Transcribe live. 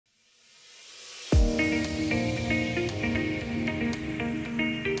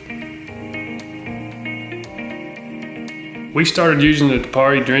We started using the Te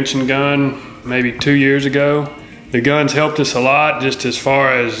Pari Dosing Gun maybe 2 years ago. The gun's helped us a lot just as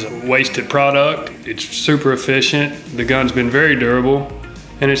far as wasted product. It's super efficient. The gun's been very durable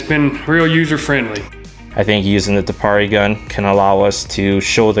and it's been real user friendly. I think using the Te Pari gun can allow us to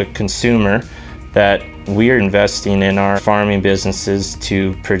show the consumer that we are investing in our farming businesses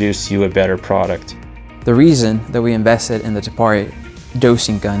to produce you a better product. The reason that we invested in the Te Pari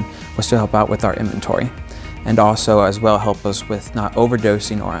Dosing Gun was to help out with our inventory and also as well help us with not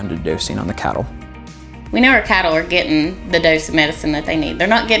overdosing or underdosing on the cattle. We know our cattle are getting the dose of medicine that they need. They're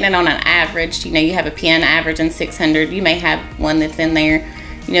not getting it on an average. You know, you have a pen averaging 600. You may have one that's in there,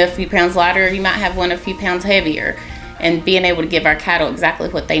 you know, a few pounds lighter. You might have one a few pounds heavier. And being able to give our cattle exactly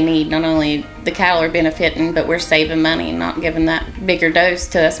what they need, not only the cattle are benefiting, but we're saving money and not giving that bigger dose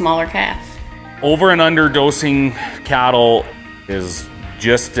to a smaller calf. Over and under dosing cattle is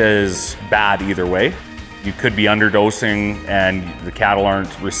just as bad either way. You could be underdosing and the cattle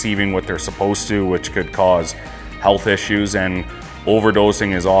aren't receiving what they're supposed to, which could cause health issues, and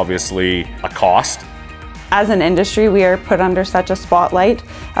overdosing is obviously a cost. As an industry, we are put under such a spotlight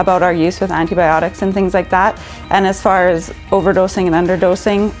about our use with antibiotics and things like that. And as far as overdosing and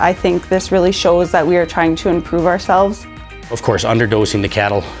underdosing, I think this really shows that we are trying to improve ourselves. Of course, underdosing the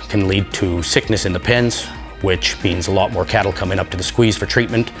cattle can lead to sickness in the pens, which means a lot more cattle coming up to the squeeze for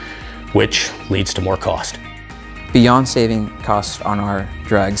treatment, which leads to more cost. Beyond saving costs on our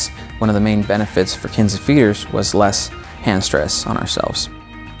drugs, one of the main benefits for kids and feeders was less hand stress on ourselves.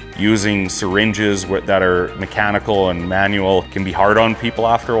 Using syringes that are mechanical and manual can be hard on people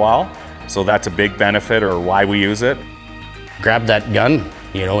after a while, so that's a big benefit or why we use it. Grab that gun,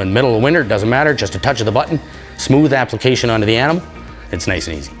 you know, in the middle of winter, doesn't matter, just a touch of the button, smooth application onto the animal, it's nice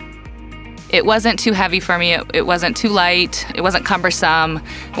and easy. It wasn't too heavy for me, it wasn't too light, it wasn't cumbersome,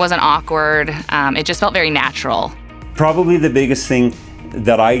 it wasn't awkward, it just felt very natural. Probably the biggest thing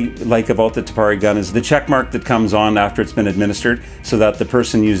that I like about the Te Pari gun is the check mark that comes on after it's been administered so that the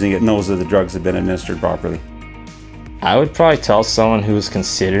person using it knows that the drugs have been administered properly. I would probably tell someone who's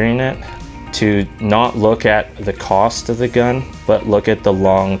considering it to not look at the cost of the gun, but look at the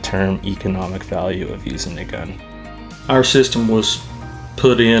long-term economic value of using the gun. Our system was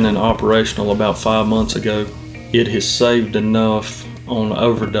put in and operational about 5 months ago. It has saved enough on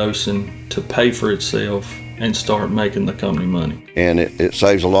overdosing to pay for itself and start making the company money. And it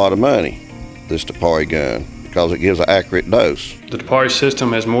saves a lot of money, this Te Pari gun, because it gives an accurate dose. The Te Pari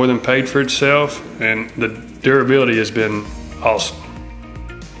system has more than paid for itself, and the durability has been awesome.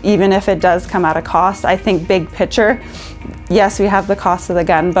 Even if it does come at a cost, I think big picture, yes, we have the cost of the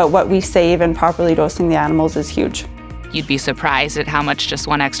gun, but what we save in properly dosing the animals is huge. You'd be surprised at how much just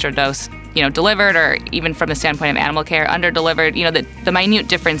one extra dose, you know, delivered, or even from the standpoint of animal care, under-delivered, you know, the minute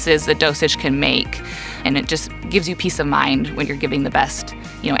differences the dosage can make. And it just gives you peace of mind when you're giving the best,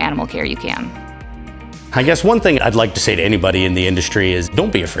 you know, animal care you can. I guess one thing I'd like to say to anybody in the industry is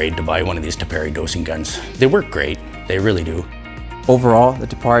don't be afraid to buy one of these Te Pari dosing guns. They work great, they really do. Overall, the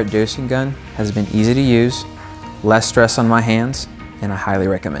Te Pari Dosing Gun has been easy to use, less stress on my hands, and I highly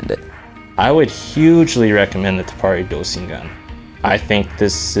recommend it. I would hugely recommend the Te Pari Dosing Gun. I think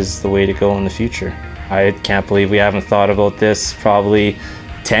this is the way to go in the future. I can't believe we haven't thought about this probably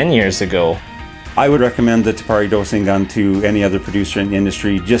 10 years ago. I would recommend the Te Pari Dosing Gun to any other producer in the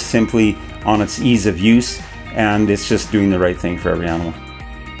industry just simply on its ease of use, and it's just doing the right thing for every animal.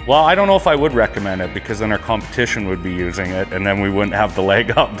 Well, I don't know if I would recommend it because then our competition would be using it and then we wouldn't have the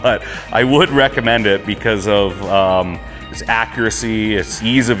leg up, but I would recommend it because of its accuracy, its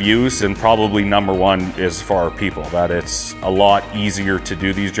ease of use, and probably number one is for our people, that it's a lot easier to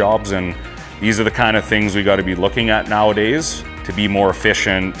do these jobs, and these are the kind of things we got to be looking at nowadays to be more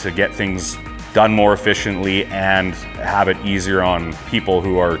efficient, to get things done more efficiently and have it easier on people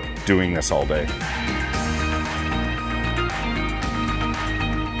who are doing this all day.